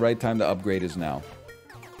seems like the right time to upgrade is now.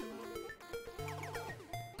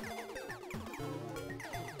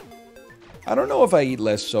 I don't know if I eat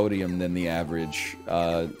less sodium than the average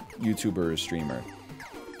YouTuber or streamer.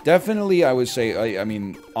 Definitely, I would say, I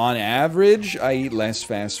mean, on average, I eat less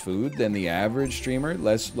fast food than the average streamer.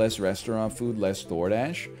 Less restaurant food, less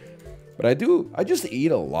DoorDash. But I just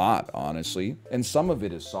eat a lot, honestly. And some of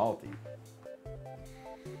it is salty.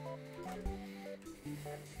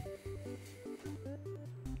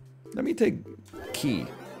 Let me take key.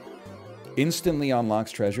 Instantly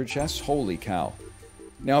unlocks treasure chests. Holy cow.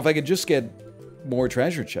 Now, if I could just get more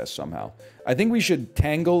treasure chests somehow. I think we should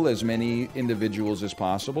tangle as many individuals as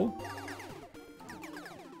possible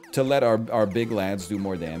to let our big lads do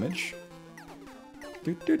more damage.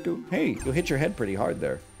 Hey, you hit your head pretty hard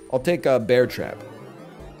there. I'll take a bear trap.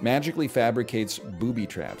 Magically fabricates booby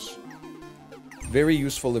traps. Very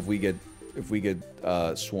useful if we get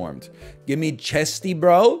swarmed. Give me chesty,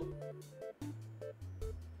 bro.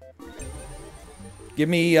 Give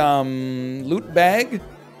me loot bag.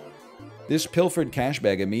 This pilfered cash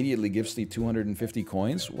bag immediately gives thee 250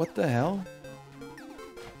 coins. What the hell?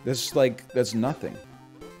 That's nothing.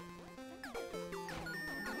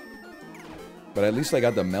 But at least I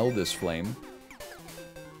got the Meldus flame.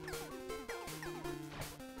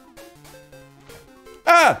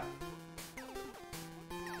 Ah!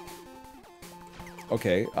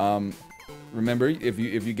 Okay, remember, if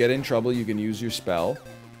you get in trouble, you can use your spell.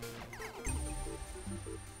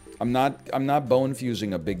 I'm not bone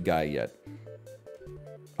fusing a big guy yet.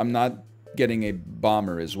 I'm not getting a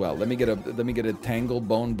bomber as well. Let me get a tangled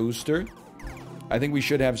bone booster. I think we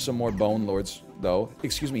should have some more bone lords though.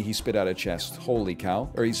 Excuse me, he spit out a chest. Holy cow.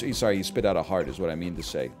 Or he spit out a heart is what I mean to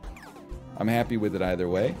say. I'm happy with it either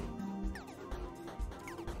way.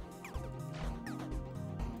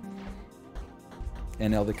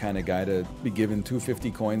 NL the kind of guy to be given 250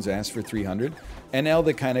 coins, ask for 300. NL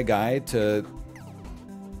the kind of guy to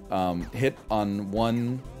hit on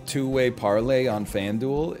 1 two-way parlay on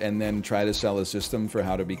FanDuel and then try to sell a system for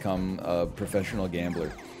how to become a professional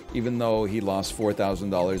gambler. Even though he lost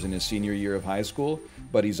 $4,000 in his senior year of high school,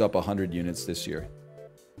 but he's up 100 units this year.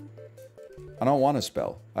 I don't want a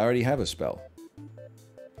spell. I already have a spell.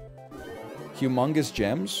 Humongous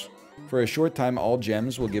gems. For a short time, all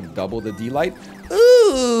gems will give double the delight.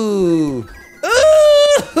 Ooh! Ooh!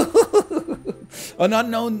 Oh,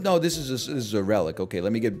 no, this is a relic. Okay,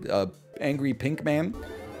 let me get Angry Pink Man.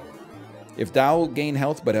 If thou gain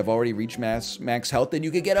health but have already reached max health, then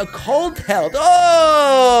you could get a cult health.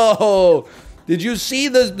 Oh! Did you see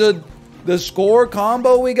the score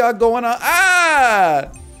combo we got going on?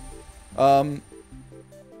 Ah! I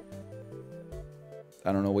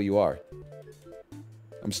don't know what you are.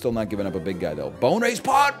 I'm still not giving up a big guy, though. Boneraiser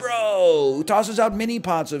pot, bro! Who tosses out mini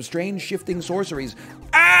pots of strange shifting sorceries.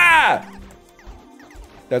 Ah!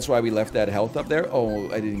 That's why we left that health up there? Oh,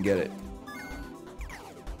 I didn't get it.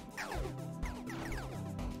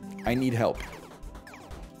 I need help.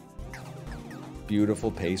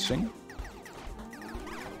 Beautiful pacing.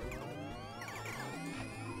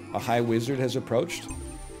 A high wizard has approached.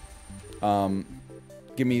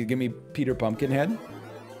 Give me Peter Pumpkinhead.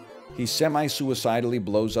 He semi-suicidally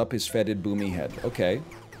blows up his fetid boomy head. Okay.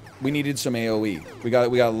 We needed some AoE. We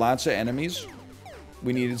got lots of enemies.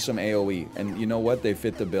 We needed some AoE. And you know what? They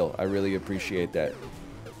fit the bill. I really appreciate that.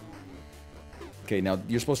 Okay, now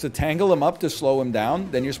you're supposed to tangle him up to slow him down.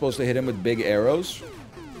 Then you're supposed to hit him with big arrows.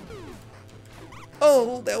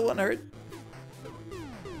 Oh, that one hurt.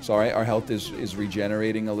 Sorry, our health is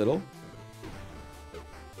regenerating a little.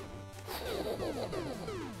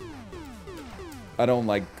 I don't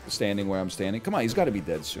like standing where I'm standing. Come on, he's got to be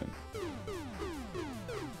dead soon.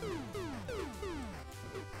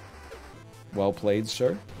 Well played,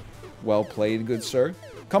 sir. Well played, good sir.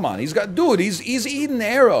 Come on, he's got... Dude, he's eating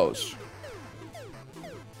arrows.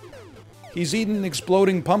 He's eating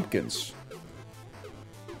exploding pumpkins.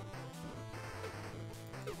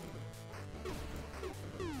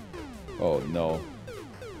 Oh, no.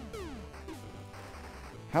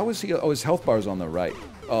 How is he... Oh, his health bar's on the right.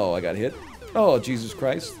 Oh, I got hit. Oh, Jesus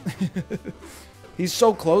Christ. He's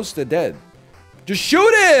so close to dead. Just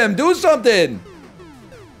shoot him! Do something!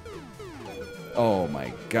 Oh,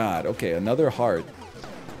 my God. Okay, another heart.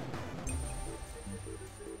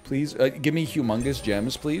 Please, give me humongous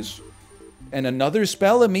gems, please. And another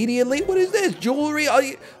spell immediately? What is this? Jewelry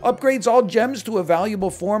upgrades all gems to a valuable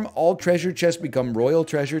form. All treasure chests become royal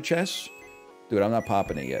treasure chests. Dude, I'm not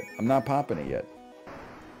popping it yet. I'm not popping it yet.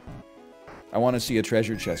 I want to see a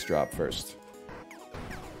treasure chest drop first.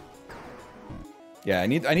 Yeah, I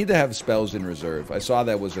need to have spells in reserve. I saw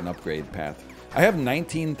that was an upgrade path. I have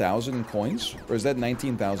 19,000 coins, or is that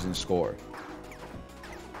 19,000 score?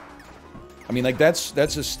 I mean, like, that's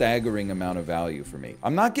a staggering amount of value for me.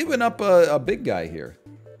 I'm not giving up a big guy here.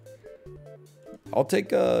 I'll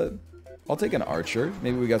take an archer.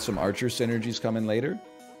 Maybe we got some archer synergies coming later.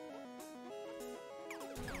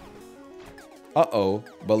 Uh-oh.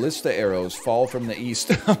 Ballista arrows fall from the east.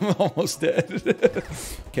 I'm almost dead.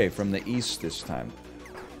 Okay, from the east this time.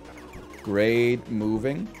 Great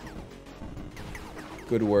moving.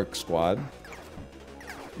 Good work, squad.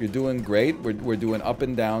 You're doing great. We're doing up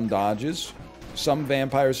and down dodges. Some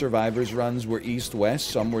Vampire Survivors runs were east-west.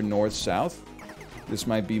 Some were north-south. This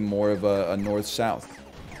might be more of a north-south.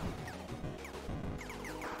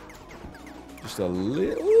 Just a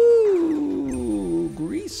little... Ooh,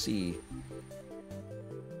 greasy.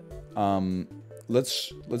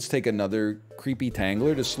 Let's take another creepy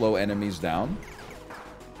tangler to slow enemies down.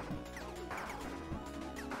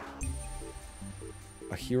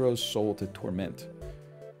 A hero's soul to torment.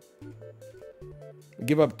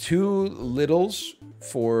 Give up 2 littles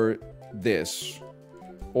for this,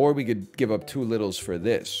 or we could give up 2 littles for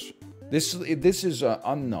this. This is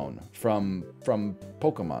unknown from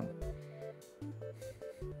Pokemon.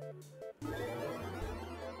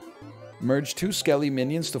 Merge 2 Skelly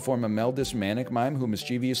minions to form a Meldus Manic Mime who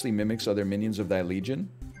mischievously mimics other minions of thy legion.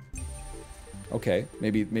 Okay,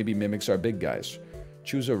 maybe mimics our big guys.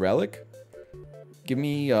 Choose a relic. Give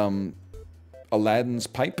me Aladdin's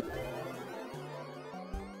pipe.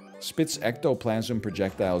 Spits ectoplasm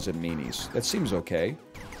projectiles at meanies. That seems okay.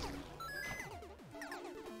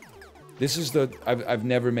 This is the... I've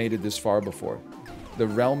never made it this far before. The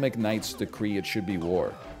Realmic Knights decree it should be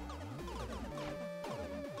war.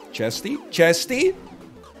 Chesty? Chesty?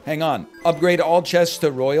 Hang on. Upgrade all chests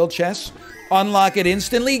to royal chests. Unlock it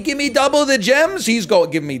instantly. Give me double the gems. He's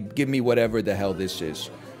going... Give me whatever the hell this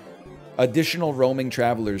is. Additional roaming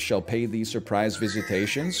travelers shall pay these surprise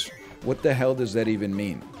visitations. What the hell does that even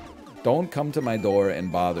mean? Don't come to my door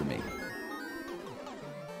and bother me.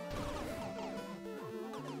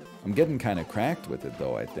 I'm getting kind of cracked with it,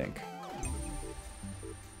 though, I think.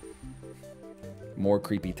 More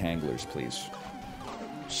creepy tanglers, please.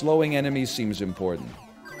 Slowing enemies seems important.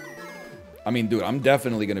 I mean, dude, I'm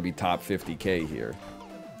definitely going to be top 50k here.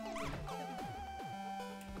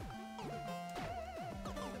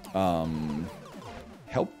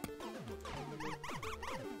 Help.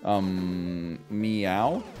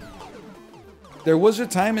 Meow. There was a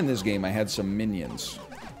time in this game I had some minions.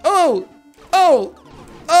 Oh! Oh!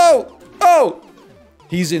 Oh! Oh!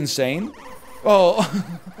 He's insane. Oh.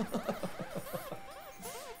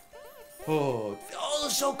 Oh,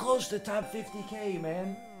 so close to top 50k,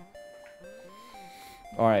 man.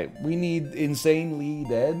 Alright, we need insanely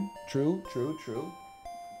dead. True, true, true.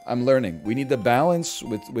 I'm learning. We need the balance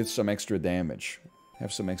with some extra damage.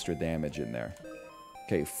 Have some extra damage in there.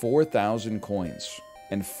 Okay, 4,000 coins.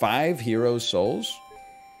 And 5 hero souls?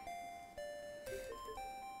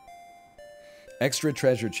 Extra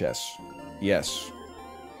treasure chests. Yes.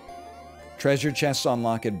 Treasure chests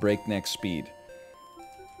unlock at breakneck speed.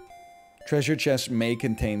 Treasure chests may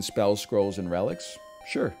contain spell scrolls and relics?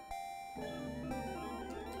 Sure.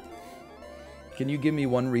 Can you give me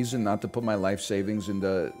one reason not to put my life savings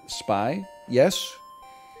into spy? Yes.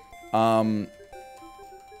 It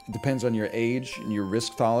depends on your age and your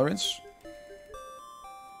risk tolerance.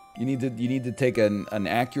 You need to take an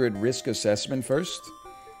accurate risk assessment first.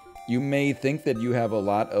 You may think that you have a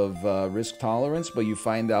lot of risk tolerance, but you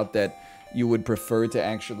find out that you would prefer to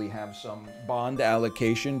actually have some bond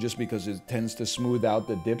allocation just because it tends to smooth out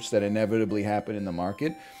the dips that inevitably happen in the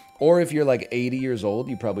market. Or if you're like 80 years old,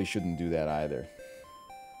 you probably shouldn't do that either.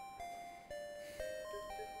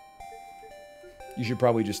 You should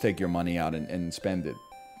probably just take your money out and spend it.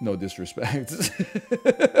 No disrespect.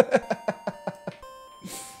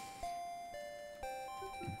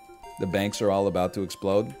 The banks are all about to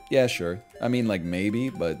explode? Yeah, sure. I mean, like, maybe,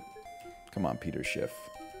 but come on, Peter Schiff.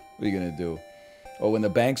 What are you going to do? Oh, when the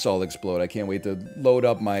banks all explode, I can't wait to load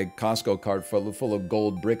up my Costco cart full of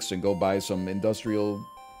gold bricks and go buy some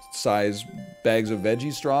industrial-size bags of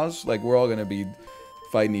veggie straws. Like, we're all going to be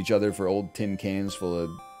fighting each other for old tin cans full of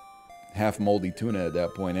half-moldy tuna at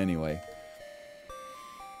that point anyway.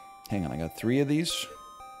 Hang on, I got 3 of these?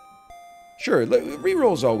 Sure,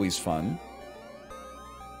 reroll's always fun.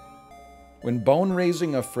 When bone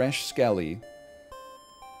raising a fresh skelly,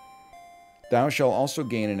 thou shalt also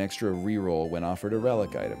gain an extra reroll when offered a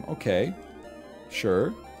relic item. Okay,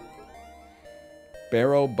 sure.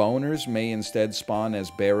 Barrow boners may instead spawn as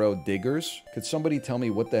barrow diggers. Could somebody tell me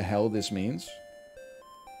what the hell this means?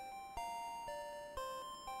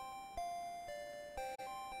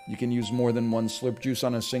 You can use more than one slurp juice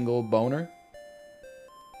on a single boner?